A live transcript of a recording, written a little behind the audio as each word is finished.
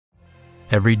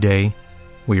Every day,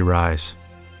 we rise,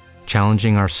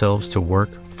 challenging ourselves to work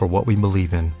for what we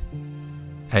believe in.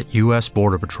 At U.S.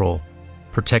 Border Patrol,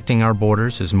 protecting our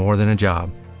borders is more than a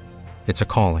job. It's a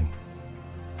calling.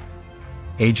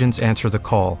 Agents answer the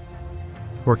call,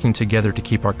 working together to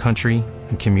keep our country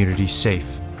and communities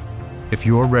safe. If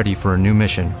you are ready for a new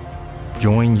mission,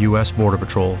 join U.S. Border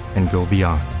Patrol and go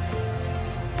beyond.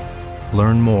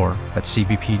 Learn more at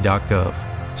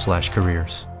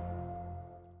cbp.gov/careers.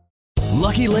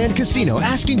 Lucky Land Casino,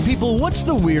 asking people, what's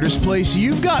the weirdest place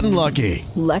you've gotten lucky?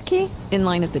 Lucky? In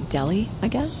line at the deli, I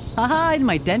guess? Aha, in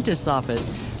my dentist's office.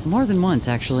 More than once,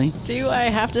 actually. Do I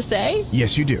have to say?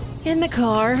 Yes, you do. In the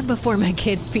car before my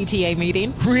kids' PTA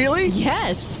meeting. Really?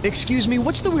 Yes. Excuse me,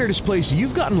 what's the weirdest place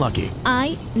you've gotten lucky?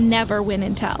 I never win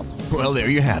and tell. Well, there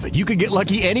you have it. You can get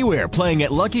lucky anywhere, playing at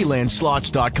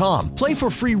LuckyLandSlots.com. Play for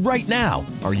free right now.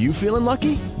 Are you feeling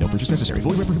lucky? No purchase necessary.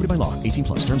 Void where prohibited by law.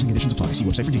 18+. Terms and conditions apply. See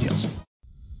website for details.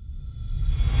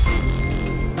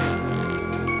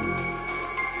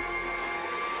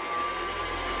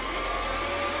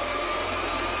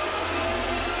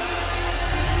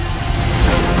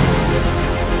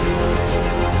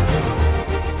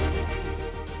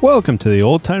 Welcome to the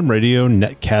Old Time Radio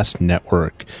Netcast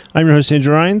Network. I'm your host,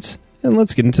 Andrew Rines, and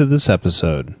let's get into this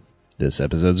episode. This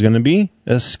episode is going to be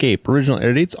Escape. Original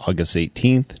air date's August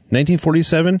 18th,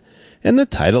 1947, and the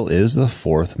title is The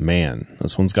Fourth Man.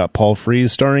 This one's got Paul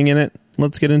Frees starring in it.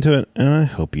 Let's get into it, and I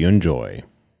hope you enjoy.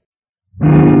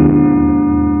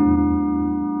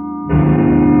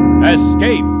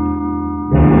 Escape.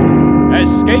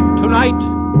 Escape tonight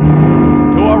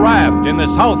to a raft in the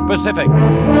South Pacific.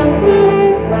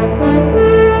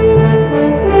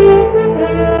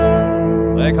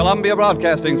 The Columbia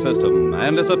Broadcasting System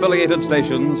and its affiliated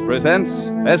stations presents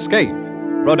Escape,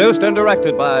 produced and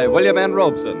directed by William N.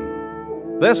 Robson.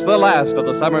 This, the last of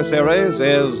the summer series,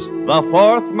 is The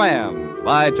Fourth Man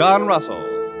by John Russell.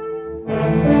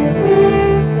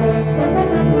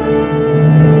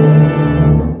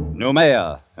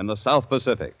 Noumea in the South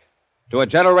Pacific. To a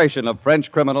generation of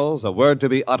French criminals, a word to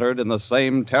be uttered in the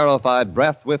same terrified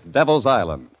breath with Devil's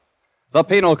Island. The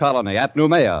penal colony at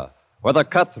Noumea, where the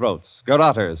cutthroats,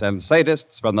 garrotters, and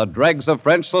sadists from the dregs of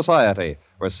French society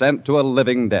were sent to a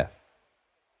living death.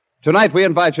 Tonight we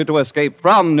invite you to escape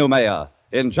from Noumea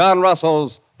in John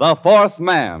Russell's The Fourth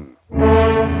Man.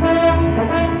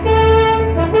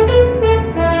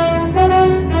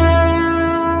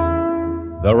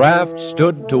 The raft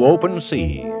stood to open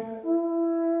sea.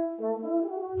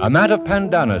 A mat of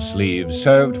pandanus leaves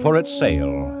served for its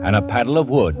sail, and a paddle of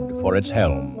wood for its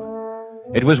helm.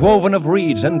 It was woven of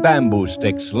reeds and bamboo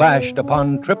sticks lashed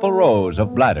upon triple rows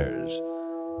of bladders,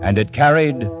 and it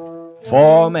carried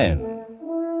 4 men.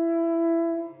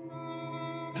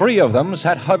 3 of them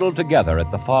sat huddled together at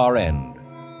the far end.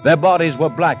 Their bodies were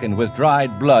blackened with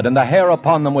dried blood, and the hair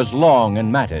upon them was long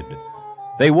and matted.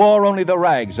 They wore only the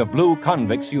rags of blue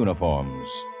convicts' uniforms.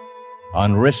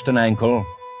 On wrist and ankle,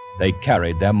 they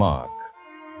carried their mark,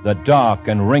 the dark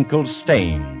and wrinkled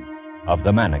stain of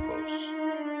the manacles.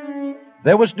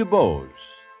 There was Dubose,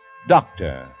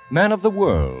 doctor, man of the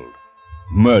world,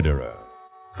 murderer.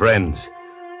 Friends,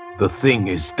 the thing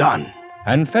is done.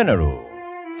 And Fenneru,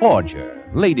 forger,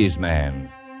 ladies' man,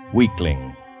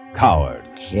 weakling, coward.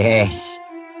 Yes,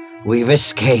 we've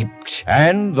escaped.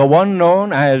 And the one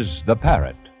known as the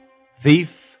Parrot,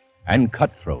 thief and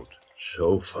cutthroat.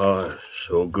 So far,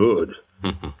 so good.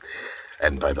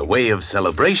 And by the way of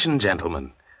celebration,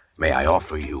 gentlemen, may I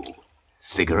offer you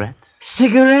cigarettes?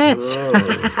 Cigarettes?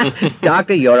 Oh.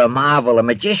 Doctor, you're a marvel, a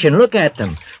magician. Look at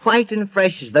them. White and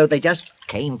fresh as though they just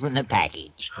came from the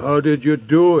package. How did you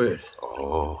do it?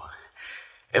 Oh,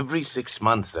 every 6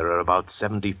 months there are about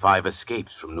 75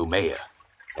 escapes from Noumea,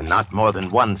 and not more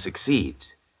than one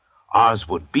succeeds. Ours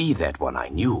would be that one, I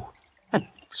knew. And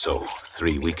so,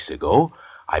 3 weeks ago,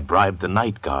 I bribed the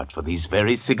night guard for these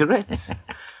very cigarettes,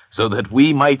 so that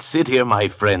we might sit here, my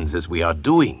friends, as we are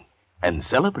doing, and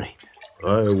celebrate.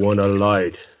 I want a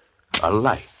light. A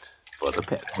light for the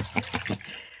pet.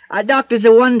 Our doctor's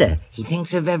a wonder. He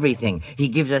thinks of everything. He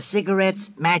gives us cigarettes,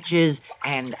 matches,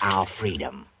 and our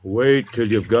freedom. Wait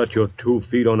till you've got your 2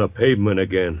 feet on a pavement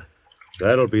again.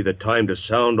 That'll be the time to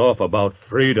sound off about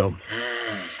freedom.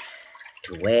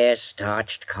 To wear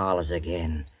starched collars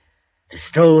again. To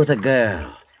stroll with a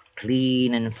girl,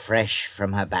 clean and fresh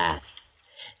from her bath,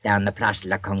 down the Place de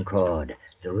la Concorde,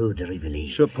 the Rue de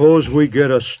Rivoli. Suppose we get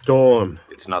a storm.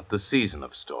 It's not the season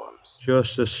of storms.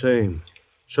 Just the same.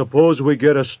 Suppose we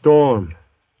get a storm.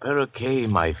 Perroquet,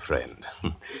 my friend.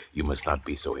 You must not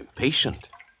be so impatient.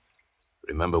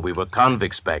 Remember, we were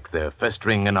convicts back there,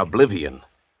 festering in oblivion.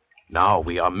 Now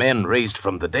we are men raised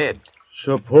from the dead.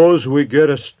 Suppose we get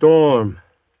a storm.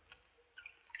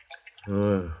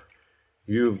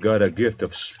 You've got a gift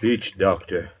of speech,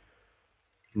 Doctor.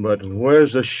 But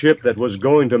where's the ship that was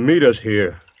going to meet us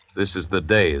here? This is the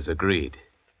day as agreed.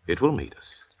 It will meet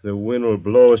us. The wind will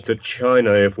blow us to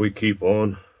China if we keep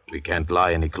on. We can't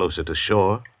lie any closer to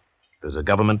shore. There's a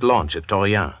government launch at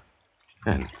Torreon.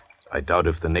 And I doubt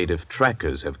if the native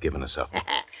trackers have given us up.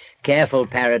 Careful,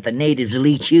 Parrot. The natives will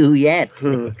eat you yet.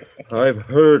 I've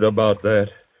heard about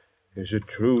that. Is it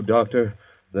true, Doctor,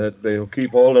 that they'll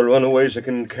keep all the runaways they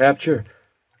can capture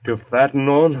to fatten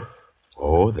on?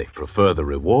 Oh, they prefer the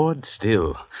reward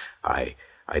still. I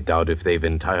doubt if they've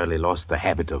entirely lost the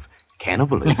habit of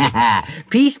cannibalism.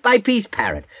 Piece by piece,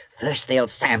 Parrot. First they'll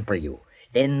sample you.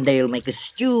 Then they'll make a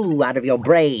stew out of your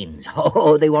brains.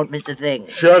 Oh, they won't miss a thing.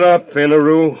 Shut up,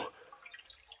 Fenaroo.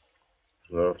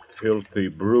 The filthy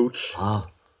brutes. Oh,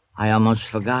 I almost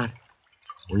forgot.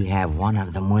 We have one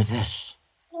of them with us.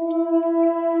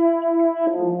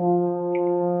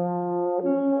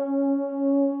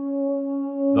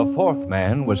 The fourth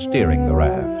man was steering the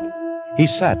raft. He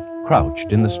sat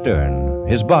crouched in the stern,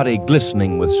 his body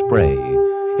glistening with spray.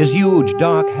 His huge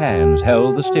dark hands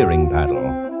held the steering paddle.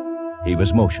 He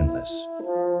was motionless,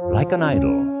 like an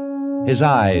idol, his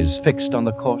eyes fixed on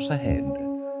the course ahead.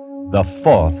 The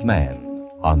fourth man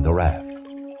on the raft.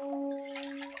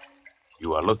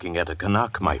 You are looking at a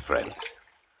Canuck, my friends.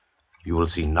 You will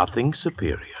see nothing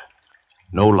superior.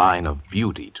 No line of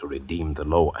beauty to redeem the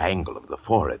low angle of the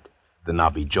forehead, the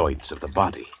knobby joints of the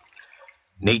body.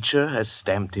 Nature has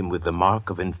stamped him with the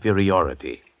mark of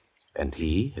inferiority, and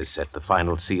he has set the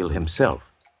final seal himself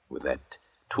with that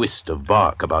twist of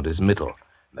bark about his middle,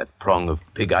 that prong of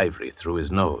pig ivory through his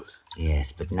nose.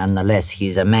 Yes, but nonetheless,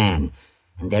 he's a man,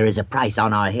 and there is a price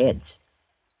on our heads.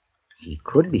 He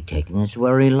could be taking us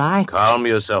where he likes. Calm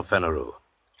yourself, Fenaroo.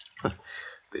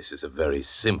 This is a very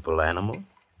simple animal,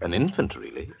 an infant,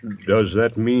 really. Does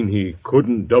that mean he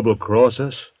couldn't double-cross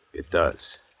us? It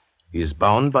does. He is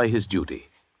bound by his duty.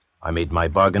 I made my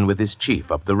bargain with his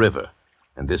chief up the river,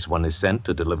 and this one is sent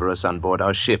to deliver us on board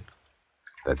our ship.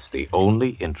 That's the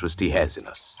only interest he has in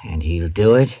us. And he'll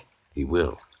do it? He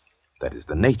will. That is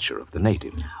the nature of the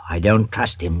native. No, I don't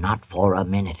trust him, not for a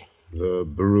minute. The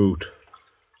brute.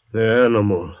 The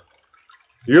animal.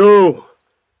 You!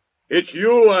 It's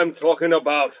you I'm talking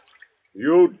about.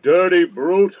 You dirty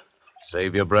brute.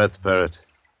 Save your breath, Parrot.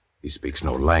 He speaks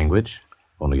no language,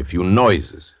 only a few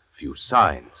noises, a few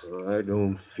signs. I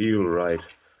don't feel right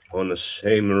on the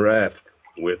same raft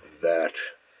with that.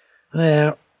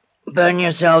 Well, burn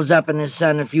yourselves up in the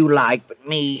sun if you like, but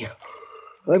me,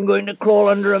 I'm going to crawl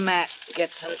under a mat,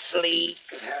 get some sleep.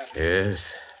 Yes,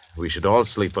 we should all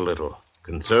sleep a little,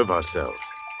 conserve ourselves.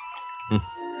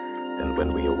 And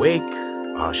when we awake,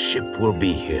 our ship will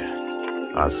be here.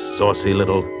 Our saucy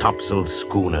little topsail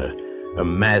schooner, a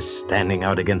mast standing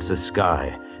out against the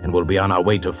sky, and we'll be on our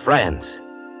way to France.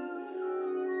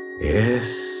 Yes,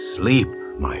 sleep,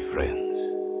 my friends.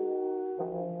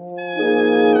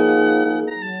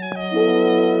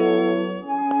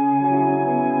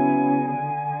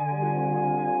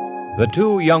 The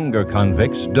two younger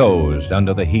convicts dozed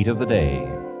under the heat of the day,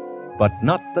 but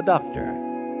not the doctor.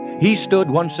 He stood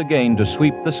once again to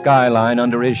sweep the skyline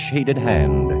under his shaded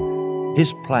hand.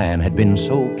 His plan had been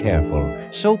so careful,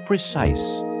 so precise.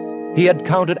 He had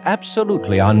counted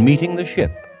absolutely on meeting the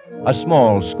ship, a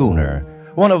small schooner,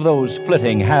 one of those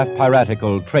flitting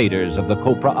half-piratical traders of the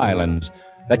Copra Islands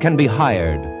that can be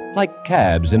hired, like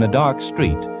cabs in a dark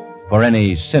street, for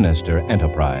any sinister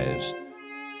enterprise.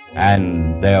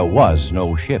 And there was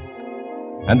no ship,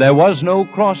 and there was no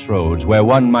crossroads where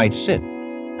one might sit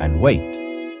and wait.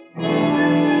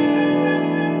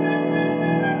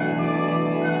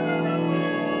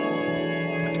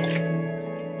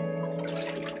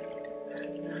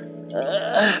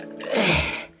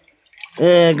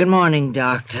 Good morning,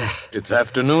 Doctor. It's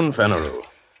afternoon, Fenaroo.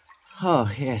 Oh,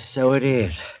 yes, so it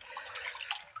is.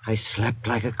 I slept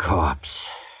like a corpse.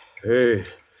 Hey,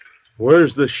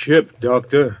 where's the ship,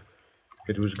 Doctor?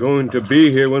 It was going to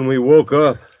be here when we woke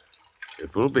up.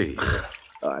 It will be.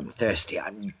 Oh, I'm thirsty.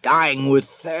 I'm dying with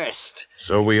thirst.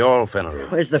 So we all, Fenaroo.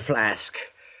 Where's the flask?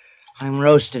 I'm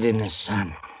roasted in the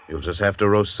sun. You'll just have to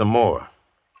roast some more.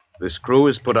 This crew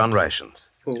is put on rations.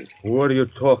 Oh, what are you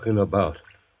talking about?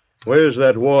 Where's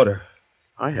that water?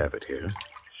 I have it here.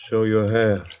 So you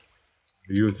have.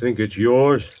 Do you think it's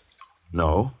yours?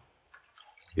 No.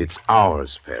 It's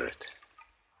ours, Parrot.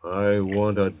 I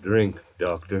want a drink,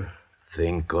 Doctor.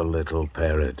 Think a little,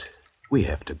 Parrot. We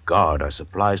have to guard our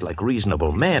supplies like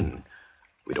reasonable men.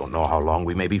 We don't know how long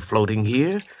we may be floating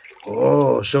here.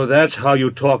 Oh, so that's how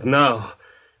you talk now.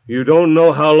 You don't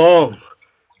know how long,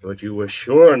 but you were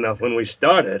sure enough when we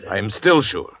started. I am still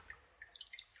sure.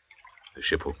 The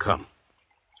ship will come.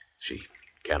 She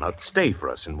cannot stay for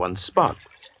us in one spot.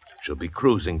 She'll be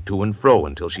cruising to and fro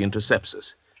until she intercepts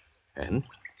us. And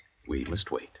we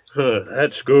must wait.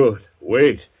 That's good.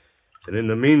 Wait. And in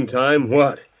the meantime,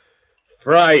 what?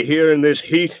 Fry here in this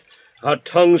heat, our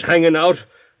tongues hanging out,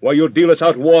 while you deal us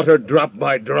out water drop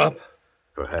by drop?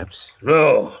 Perhaps.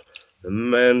 No. The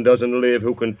man doesn't live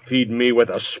who can feed me with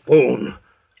a spoon.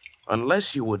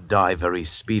 Unless you would die very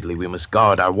speedily, we must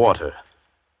guard our water.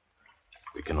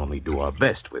 We can only do our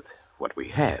best with what we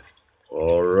have.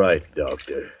 All right,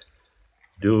 Doctor.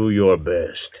 Do your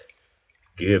best.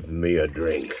 Give me a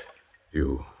drink.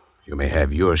 You may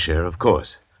have your share, of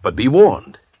course. But be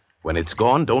warned. When it's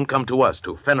gone, don't come to us,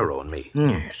 to Fenero and me.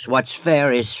 Yes, what's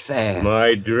fair is fair.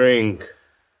 My drink.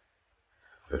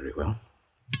 Very well.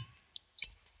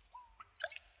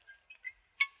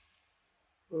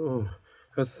 Oh,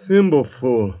 a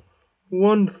thimbleful.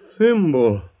 1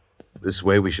 thimble. This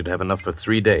way we should have enough for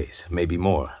 3 days, maybe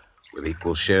more, with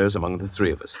equal shares among the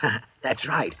 3 of us. That's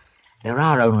right. There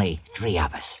are only 3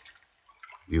 of us.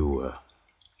 You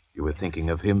were thinking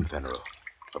of him, Fenero,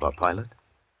 of our pilot?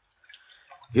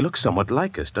 He looks somewhat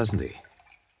like us, doesn't he?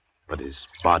 But his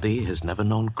body has never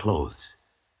known clothes,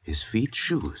 his feet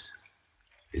shoes.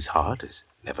 His heart has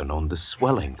never known the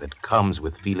swelling that comes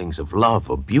with feelings of love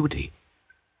or beauty.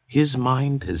 His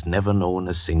mind has never known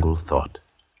a single thought.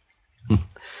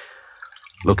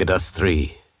 Look at us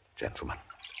 3, gentlemen.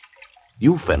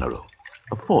 You, Fenero,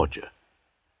 a forger.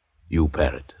 You,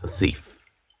 Parrot, a thief.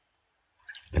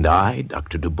 And I,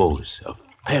 Dr. Dubose, of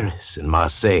Paris and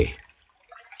Marseille,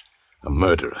 a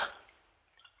murderer.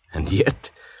 And yet,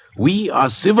 we are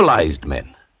civilized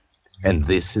men, and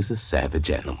this is a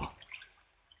savage animal.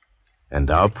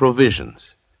 And our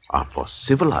provisions are for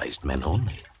civilized men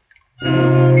only.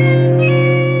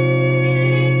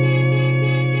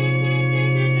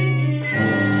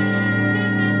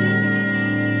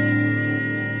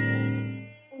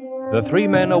 The 3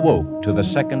 men awoke to the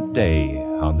 2nd day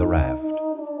on the raft.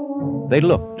 They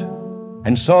looked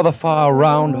and saw the far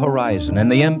round horizon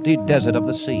and the empty desert of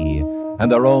the sea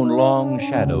and their own long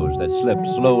shadows that slipped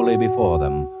slowly before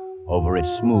them over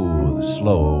its smooth,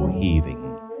 slow heaving.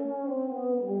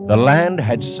 The land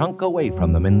had sunk away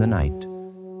from them in the night.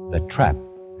 The trap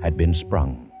had been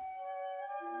sprung.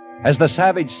 As the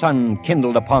savage sun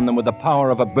kindled upon them with the power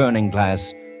of a burning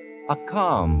glass, a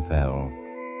calm fell,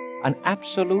 an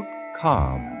absolute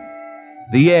calm.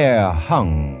 The air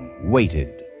hung, waited.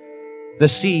 The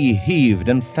sea heaved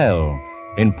and fell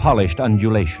in polished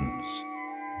undulations.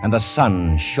 And the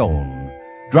sun shone,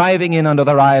 driving in under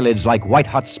their eyelids like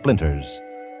white-hot splinters.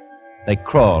 They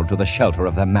crawled to the shelter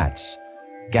of their mats,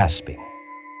 gasping,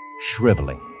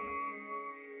 shriveling.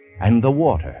 And the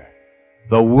water,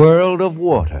 the world of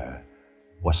water,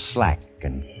 was slack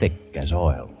and thick as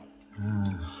oil.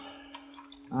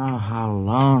 Oh, how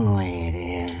lonely it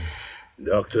is.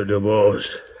 Dr. Dubose.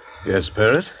 Yes,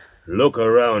 Parrot? Look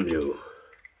around you.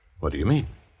 What do you mean?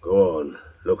 Go on,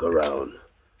 look around.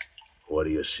 What do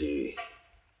you see?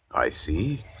 I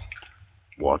see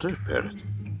water, Parrot,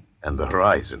 and the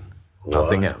horizon. What?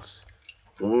 Nothing else.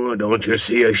 Oh, don't you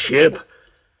see a ship?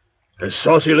 A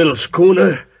saucy little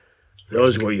schooner?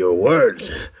 Those were your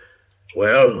words.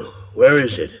 Well, where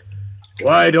is it?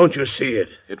 Why don't you see it?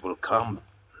 It will come.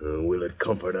 Will it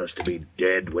comfort us to be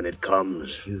dead when it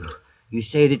comes? You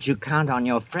say that you count on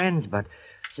your friends, but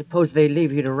suppose they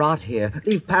leave you to rot here.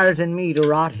 Leave Parrot and me to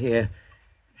rot here.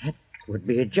 That would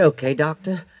be a joke, eh,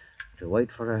 Doctor? To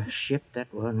wait for a ship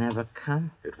that will never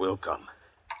come? It will come.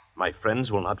 My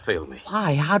friends will not fail me.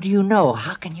 Why? How do you know?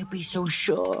 How can you be so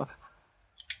sure?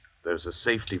 There's a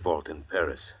safety vault in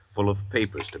Paris, full of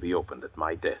papers to be opened at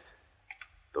my death.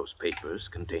 Those papers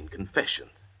contain confessions.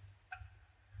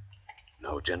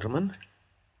 No, gentlemen,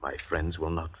 my friends will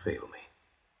not fail me.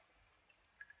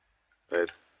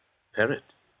 Parrot.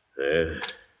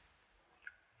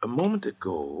 A moment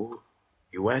ago,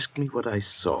 you asked me what I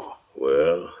saw.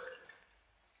 Well?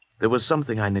 There was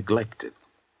something I neglected.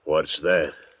 What's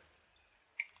that?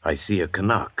 I see a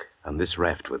Canuck on this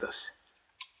raft with us.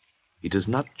 He does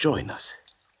not join us.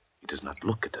 He does not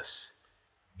look at us.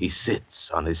 He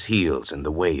sits on his heels in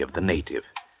the way of the native,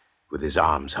 with his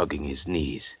arms hugging his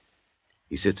knees.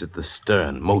 He sits at the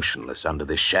stern, motionless under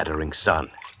the shattering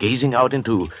sun, gazing out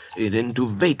into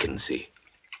vacancy.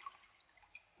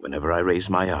 Whenever I raise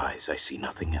my eyes, I see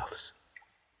nothing else.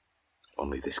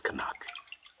 Only this Canuck.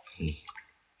 He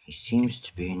seems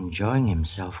to be enjoying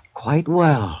himself quite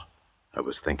well. I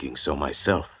was thinking so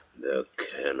myself. The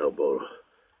cannibal.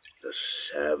 The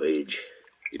savage.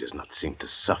 He does not seem to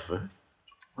suffer.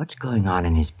 What's going on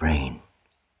in his brain?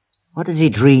 What does he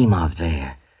dream of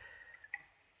there?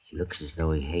 He looks as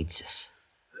though he hates us.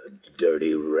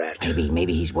 Dirty rat.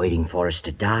 Maybe he's waiting for us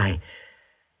to die.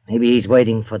 Maybe he's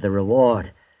waiting for the reward.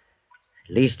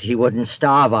 At least he wouldn't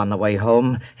starve on the way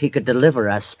home. He could deliver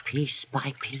us piece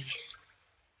by piece.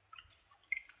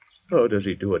 How does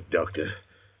he do it, Doctor?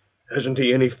 Hasn't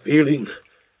he any feeling?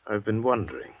 I've been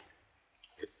wondering.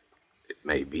 It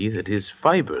may be that his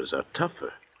fibers are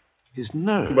tougher. His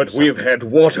nerves. But we've had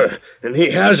water, and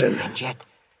he hasn't. And yet,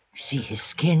 see his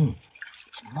skin.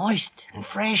 It's moist and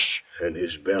fresh. And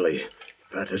his belly,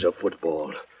 fat as a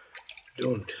football.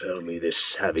 Don't tell me this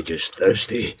savage is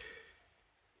thirsty.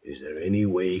 Is there any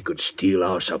way he could steal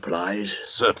our supplies?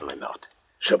 Certainly not.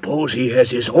 Suppose he has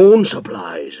his own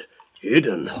supplies,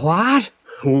 hidden. What?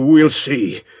 We'll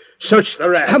see. Search the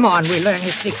rat. Come on, we'll learn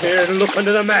his secret. Here, look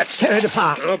under the mats. Tear it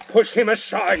apart. I'll push him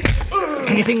aside.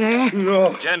 Anything there?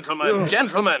 No.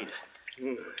 Gentlemen.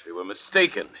 We were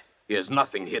mistaken. He has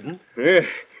nothing hidden.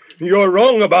 You're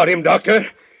wrong about him, Doctor.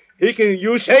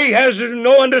 You say he has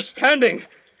no understanding.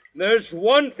 There's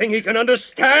one thing he can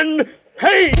understand.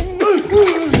 Pain!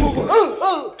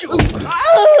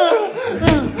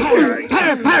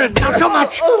 Parrot, not so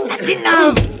much. That's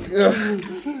enough.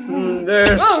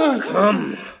 There's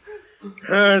come.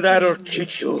 That'll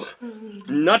teach you.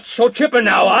 Not so chipper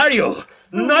now, are you?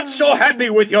 Not so happy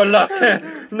with your luck.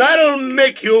 That'll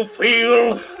make you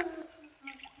feel...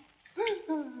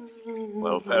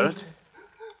 Well, Parrot,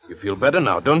 you feel better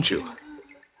now, don't you?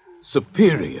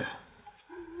 Superior.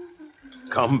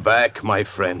 Come back, my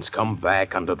friends. Come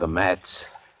back under the mats.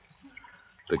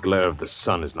 The glare of the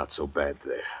sun is not so bad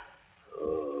there.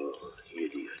 Oh,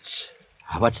 idiots.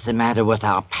 What's the matter with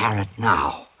our parrot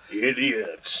now?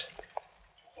 Idiots.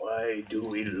 Why do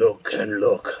we look and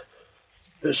look?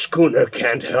 The schooner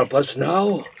can't help us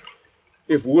now.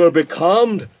 If we're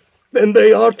becalmed, then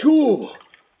they are too.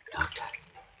 Doctor,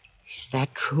 is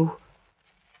that true?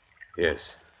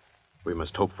 Yes. We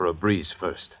must hope for a breeze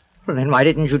first. Well, then why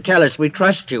didn't you tell us we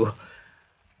trust you?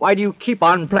 Why do you keep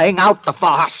on playing out the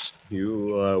farce?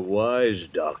 You are wise,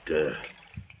 Doctor.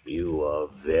 You are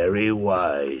very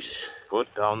wise.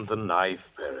 Put down the knife,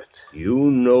 Parrot. You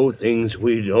know things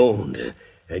we don't,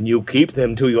 and you keep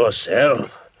them to yourself.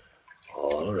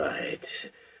 All right,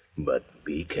 but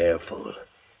be careful.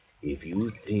 If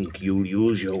you think you'll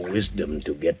use your wisdom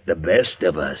to get the best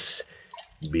of us,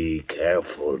 be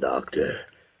careful, Doctor,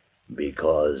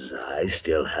 because I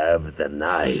still have the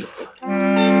knife.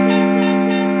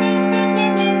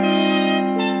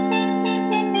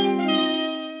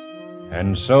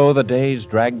 And so the days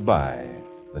dragged by,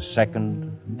 the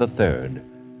second, the third,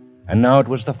 and now it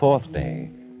was the fourth day,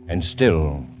 and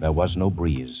still there was no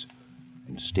breeze,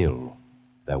 and still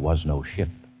there was no ship.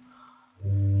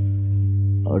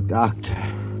 Oh,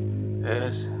 Doctor.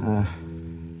 Yes?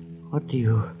 What do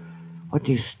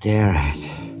you stare at?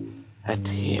 At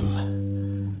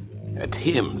him. At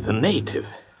him, the native.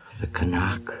 The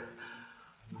Canuck.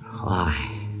 Why?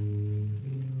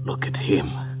 Look at him.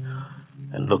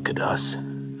 And look at us.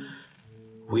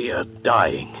 We are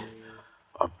dying.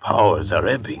 Our powers are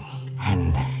ebbing.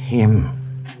 And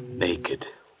him? Naked,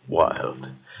 wild,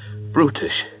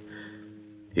 brutish.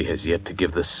 He has yet to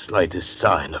give the slightest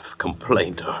sign of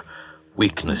complaint or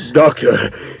weakness.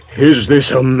 Doctor, is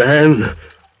this a man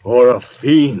or a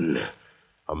fiend?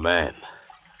 A man.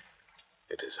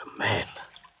 It is a man.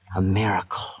 A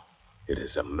miracle. It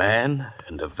is a man,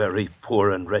 and a very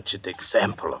poor and wretched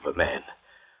example of a man.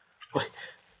 Why,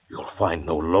 you'll find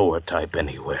no lower type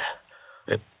anywhere.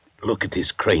 Look at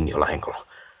his cranial angle,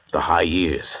 the high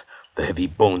ears, the heavy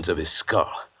bones of his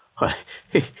skull. Why,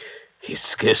 he's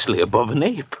scarcely above an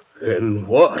ape. And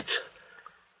what?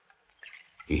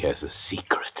 He has a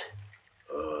secret.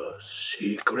 A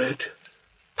secret?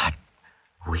 But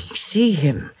we see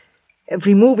him.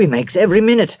 Every move he makes, every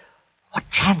minute. What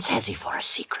chance has he for a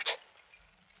secret?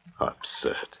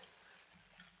 Absurd.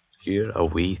 Here are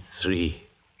we three,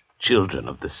 children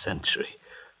of the century,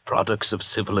 products of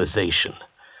civilization.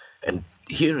 And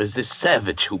here is this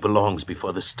savage who belongs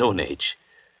before the Stone Age.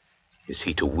 Is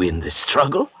he to win this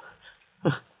struggle?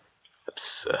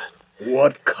 Absurd.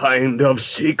 What kind of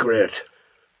secret?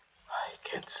 I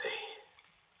can't say.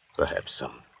 Perhaps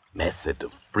some method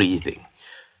of breathing,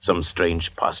 some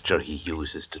strange posture he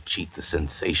uses to cheat the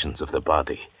sensations of the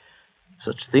body.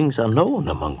 Such things are known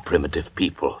among primitive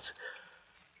peoples.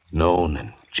 Known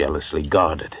and jealously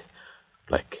guarded,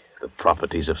 like the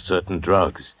properties of certain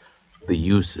drugs, the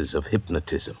uses of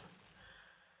hypnotism.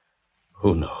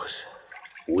 Who knows?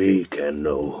 We can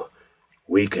know.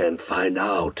 We can find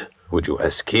out. Would you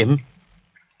ask him?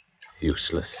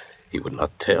 Useless. He would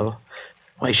not tell.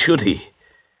 Why should he?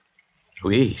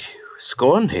 We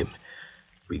scorn him.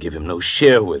 We give him no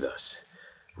share with us.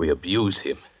 We abuse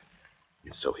him.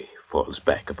 And so he falls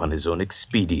back upon his own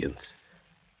expedients.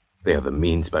 They are the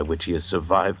means by which he has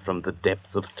survived from the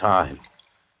depth of time,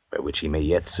 by which he may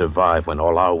yet survive when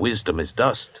all our wisdom is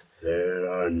dust.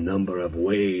 There are a number of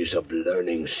ways of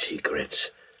learning secrets.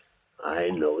 I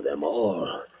know them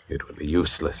all. It would be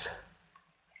useless.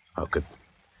 How could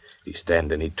he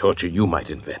stand any torture you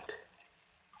might invent?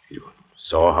 You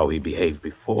saw how he behaved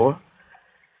before?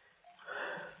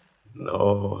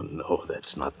 No,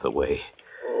 that's not the way.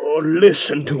 Oh,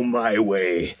 listen to my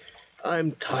way.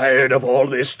 I'm tired of all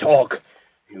this talk.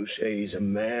 You say he's a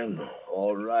man.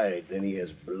 All right, then he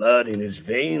has blood in his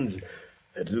veins.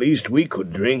 At least we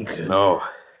could drink. No,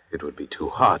 it would be too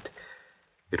hot.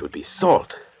 It would be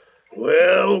salt.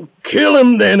 Well, kill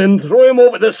him then and throw him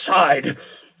over the side.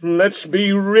 Let's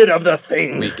be rid of the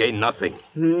thing. We gain nothing.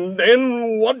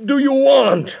 Then what do you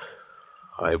want?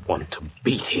 I want to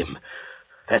beat him.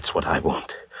 That's what I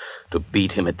want. To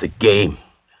beat him at the game.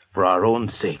 For our own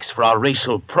sakes, for our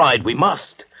racial pride, we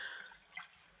must.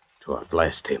 To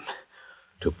outlast him.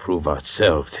 To prove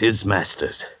ourselves his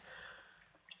masters.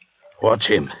 Watch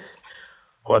him.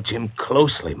 Watch him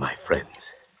closely, my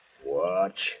friends.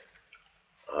 Watch?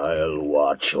 I'll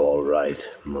watch, all right,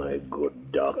 my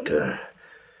good doctor.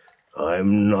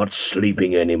 I'm not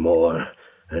sleeping anymore,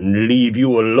 and leave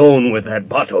you alone with that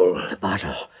bottle. The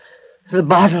bottle. The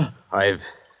bottle. I've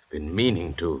been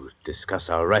meaning to discuss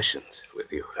our rations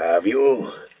with you. Have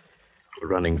you? We're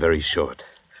running very short.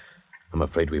 I'm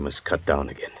afraid we must cut down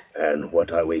again. And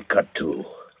what are we cut to?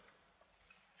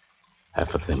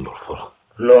 Half a thimbleful.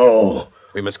 No.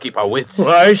 We must keep our wits.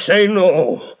 I say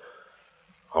no.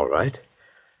 All right.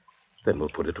 Then we'll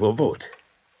put it to a vote.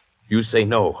 You say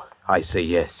no. I say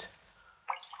yes.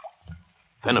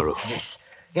 Fenneru.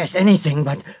 Yes, anything,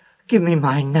 but give me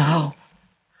mine now.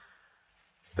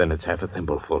 Then it's half a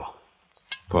thimbleful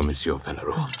for Monsieur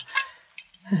Fenneru.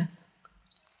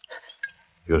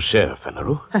 Your share,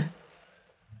 Fenneru.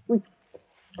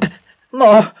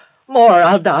 More,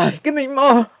 I'll die. Give me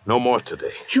more. No more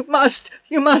today. You must,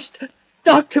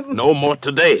 Doctor. No more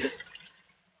today.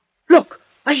 Look,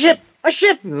 a ship.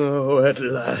 Oh, at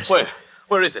last.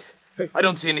 Where is it? I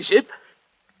don't see any ship.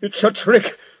 It's a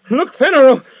trick. Look,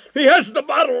 Fenneru, he has the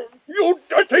bottle. You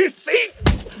dirty thief.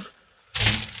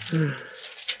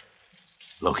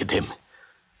 Look at him.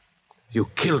 You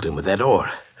killed him with that oar.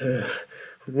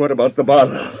 What about the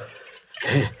bottle?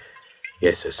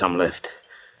 Yes, there's some left.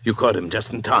 You caught him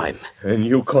just in time. And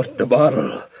you caught the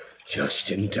bottle just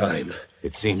in time.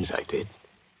 It seems I did.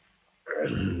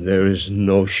 And there is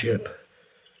no ship.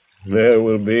 There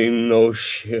will be no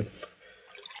ship.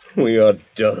 We are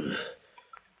done.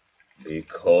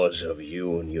 Because of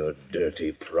you and your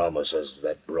dirty promises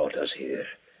that brought us here.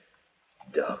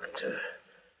 Doctor.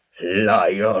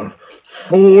 Liar.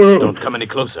 Fool. Don't come any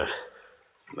closer.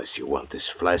 Unless you want this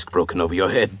flask broken over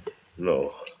your head.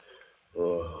 No.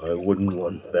 Oh, I wouldn't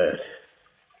want that.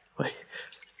 Why,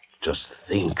 just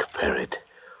think, Parrot.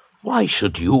 Why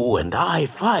should you and I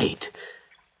fight?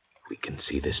 We can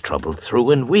see this trouble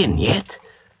through and win yet.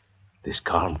 This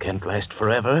calm can't last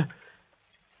forever.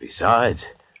 Besides,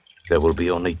 there will be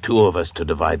only two of us to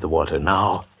divide the water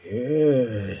now.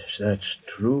 Yes, that's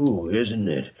true, isn't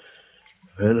it?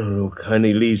 Fenneru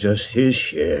kindly leaves us his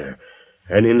share,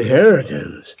 an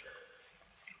inheritance.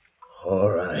 All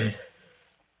right.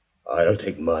 I'll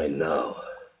take mine now.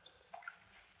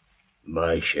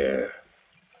 My share.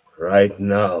 Right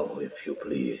now, if you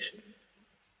please.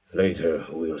 Later,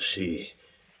 we'll see.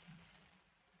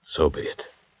 So be it.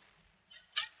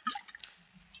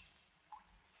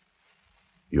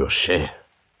 Your share.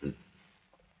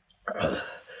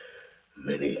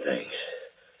 Many thanks.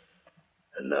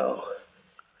 And now,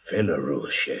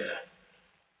 Fenneru's share.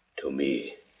 To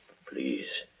me,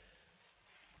 please.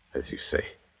 As you say.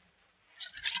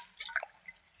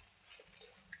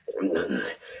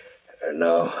 And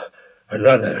now,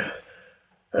 another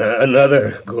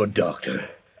good doctor.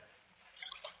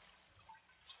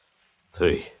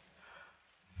 3.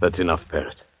 That's enough,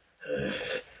 Parrot.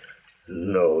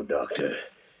 No, doctor.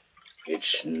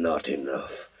 It's not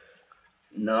enough.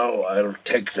 Now I'll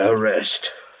take the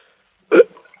rest.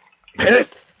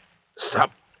 Parrot!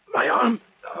 Stop my arm.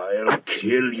 I'll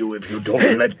kill you if you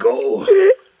don't let go.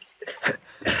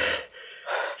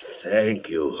 Thank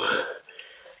you.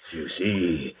 You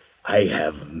see, I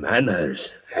have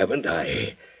manners, haven't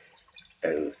I?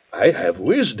 And I have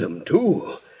wisdom,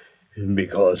 too,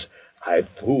 because I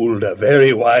fooled a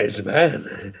very wise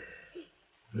man.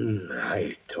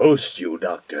 I toast you,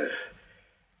 Doctor.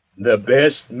 The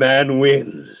best man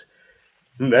wins.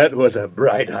 That was a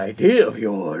bright idea of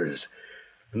yours.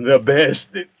 The best...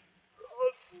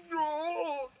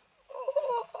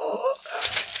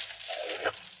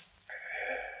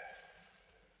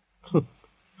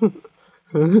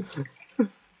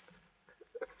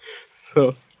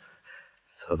 So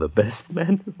the best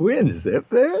man wins, eh,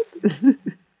 Parrot?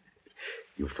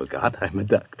 You forgot I'm a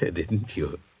doctor, didn't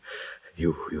you?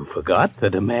 You forgot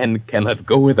that a man cannot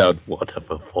go without water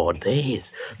for 4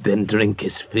 days, then drink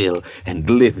his fill and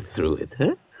live through it,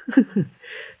 huh?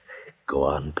 Go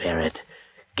on, Parrot.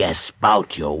 Gasp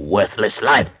out your worthless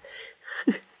life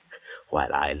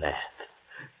while I laugh.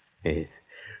 Yes,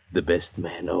 the best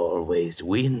man always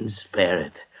wins,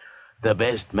 Parrot. The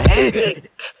best man...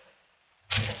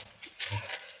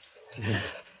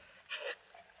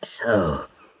 So,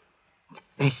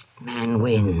 best man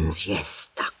wins, yes,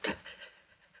 Doctor.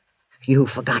 You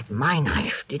forgot my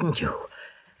knife, didn't you?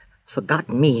 Forgot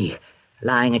me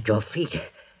lying at your feet.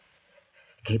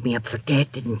 Gave me up for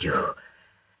dead, didn't you?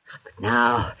 But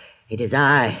now it is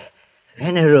I,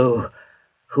 Fenneru,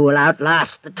 who will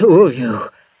outlast the two of you.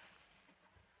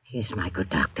 Yes, my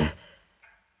good doctor.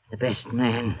 The best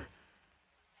man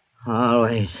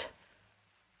always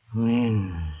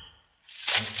wins.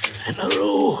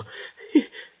 Fenneru,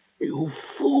 you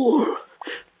fool.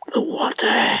 The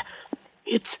water,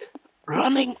 it's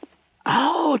running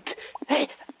out. Hey.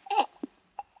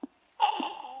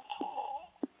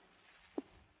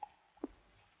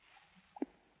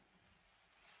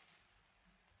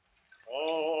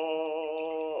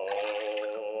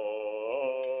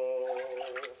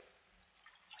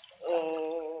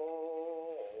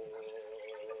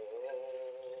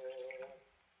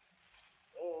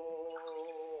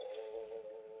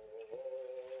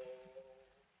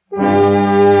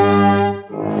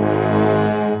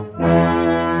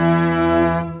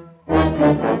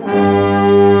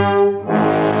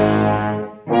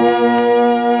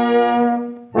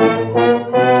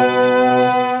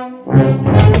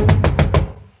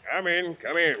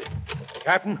 Come in.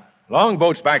 Captain,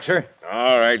 longboat's back, sir.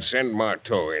 All right, send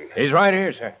Marteau in. He's right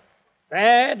here, sir.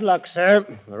 Bad luck, sir.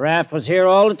 The raft was here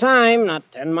all the time, not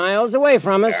 10 miles away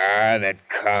from us. Ah, that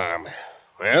calm.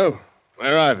 Well,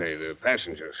 where are they, the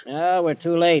passengers? We're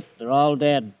too late. They're all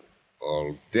dead.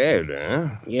 All dead,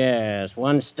 huh? Yes,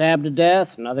 one stabbed to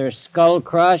death, another skull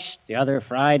crushed, the other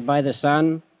fried by the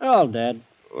sun. They're all dead.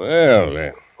 Well,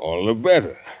 then, all the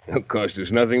better. It'll cost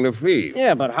us nothing to feed.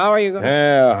 Yeah, but how are you going...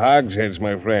 Hogsheads,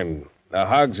 my friend. The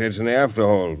hogsheads in the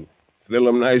afterhold. Fill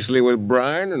them nicely with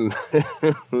brine, and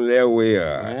there we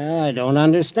are. I don't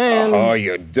understand. Oh,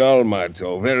 you're dull,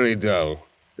 Marteau, very dull.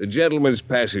 The gentleman's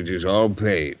passage is all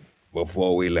paid.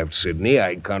 Before we left Sydney,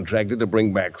 I contracted to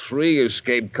bring back 3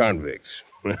 escaped convicts.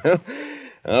 Well,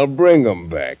 I'll bring them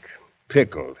back,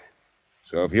 pickled.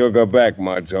 So if you'll go back,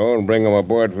 Marteau, and bring them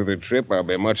aboard for the trip, I'll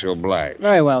be much obliged.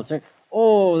 Very well, sir.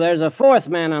 Oh, there's a 4th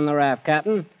man on the raft,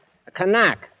 Captain. A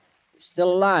Kanak. He's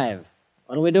still alive.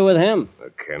 What do we do with him? A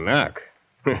Kanak?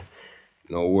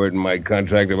 No word in my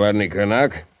contract about any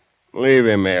Kanak. Leave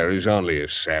him there. He's only a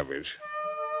savage.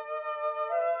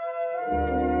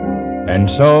 And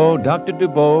so Dr.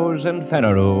 DuBose and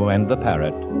Fenneru and the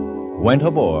parrot went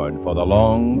aboard for the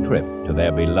long trip to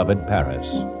their beloved Paris,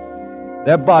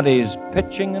 their bodies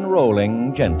pitching and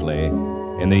rolling gently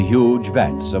in the huge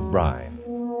vats of brine.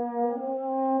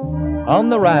 On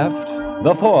the raft,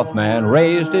 the 4th man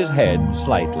raised his head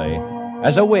slightly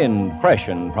as a wind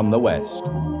freshened from the west.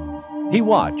 He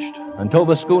watched until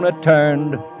the schooner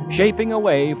turned, shaping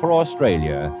away for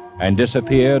Australia, and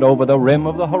disappeared over the rim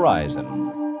of the horizon.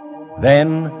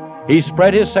 Then he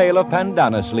spread his sail of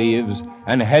pandanus leaves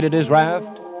and headed his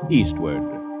raft eastward,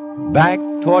 back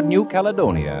toward New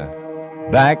Caledonia,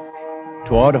 back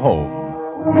toward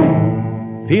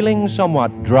home. Feeling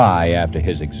somewhat dry after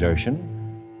his exertion,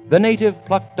 the native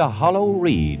plucked a hollow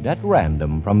reed at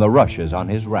random from the rushes on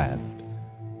his raft.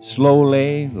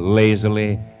 Slowly,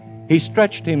 lazily, he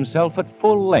stretched himself at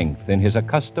full length in his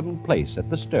accustomed place at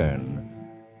the stern.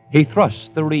 He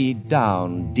thrust the reed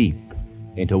down deep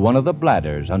into one of the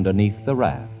bladders underneath the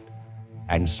raft,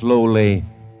 and slowly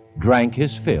drank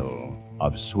his fill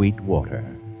of sweet water.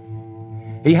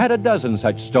 He had a dozen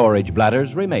such storage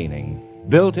bladders remaining,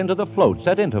 built into the floats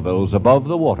at intervals above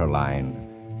the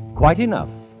waterline, quite enough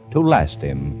to last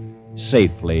him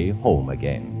safely home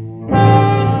again.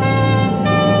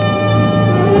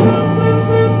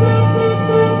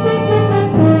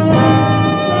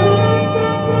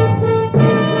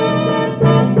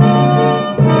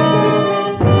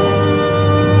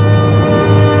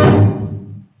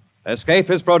 Escape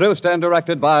is produced and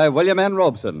directed by William N.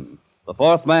 Robeson. The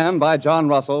Fourth Man by John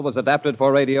Russell was adapted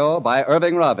for radio by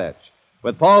Irving Ravetch,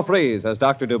 with Paul Frees as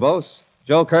Dr. Dubose,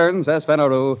 Joe Kearns as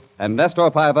Fenneru, and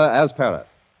Nestor Paiva as Parrot.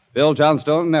 Bill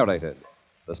Johnstone narrated.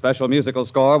 The special musical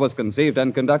score was conceived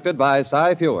and conducted by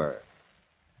Cy Feuer.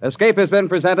 Escape has been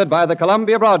presented by the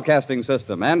Columbia Broadcasting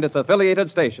System and its affiliated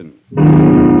stations.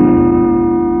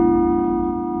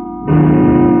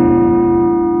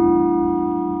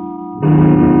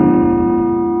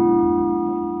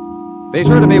 Be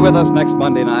sure to be with us next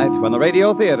Monday night when the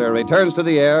Radio Theater returns to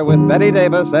the air with Betty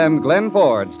Davis and Glenn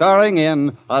Ford starring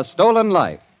in A Stolen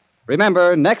Life.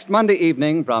 Remember, next Monday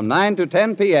evening from 9 to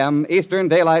 10 p.m. Eastern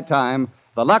Daylight Time,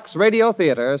 the Lux Radio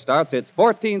Theater starts its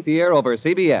 14th year over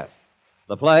CBS.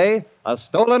 The play, A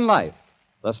Stolen Life.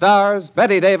 The stars,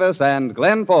 Betty Davis and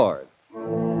Glenn Ford.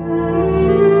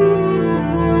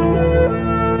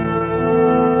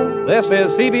 This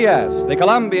is CBS, the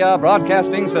Columbia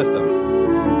Broadcasting System.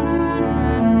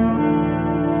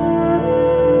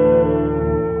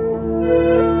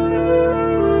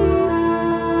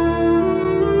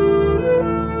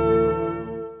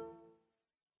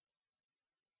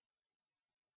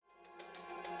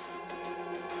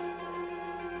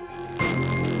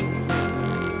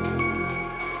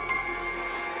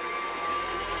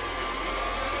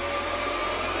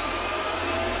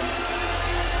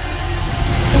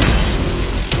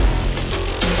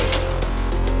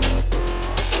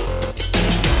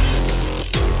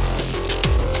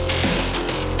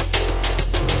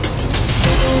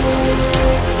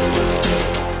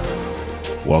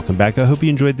 Welcome back. I hope you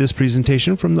enjoyed this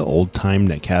presentation from the Old Time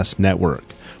Netcast Network.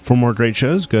 For more great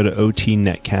shows, go to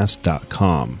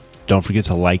otnetcast.com. Don't forget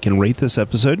to like and rate this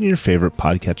episode in your favorite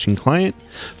podcatching client.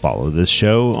 Follow this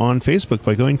show on Facebook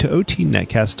by going to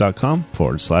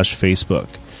otnetcast.com/Facebook.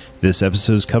 This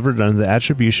episode is covered under the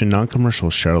Attribution Non-Commercial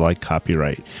Share-alike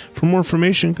copyright. For more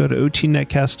information, go to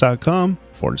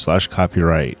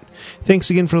otnetcast.com/copyright. Thanks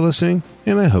again for listening,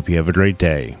 and I hope you have a great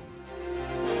day.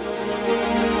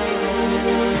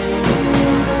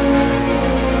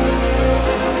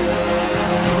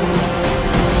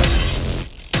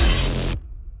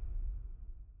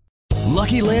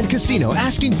 Lucky Land Casino,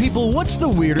 asking people, what's the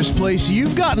weirdest place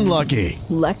you've gotten lucky?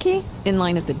 Lucky? In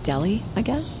line at the deli, I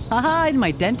guess? Aha, in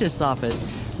my dentist's office.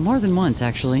 More than once,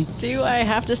 actually. Do I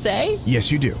have to say? Yes,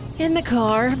 you do. In the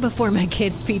car before my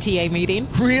kids' PTA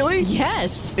meeting. Really?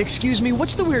 Yes. Excuse me,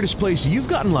 what's the weirdest place you've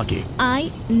gotten lucky?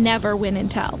 I never win and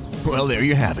tell. Well, there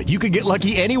you have it. You can get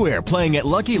lucky anywhere, playing at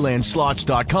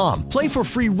LuckyLandSlots.com. Play for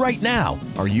free right now.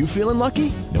 Are you feeling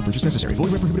lucky? No purchase necessary.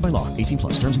 Void where prohibited by law.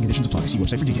 18+. Terms and conditions apply. See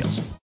website for details.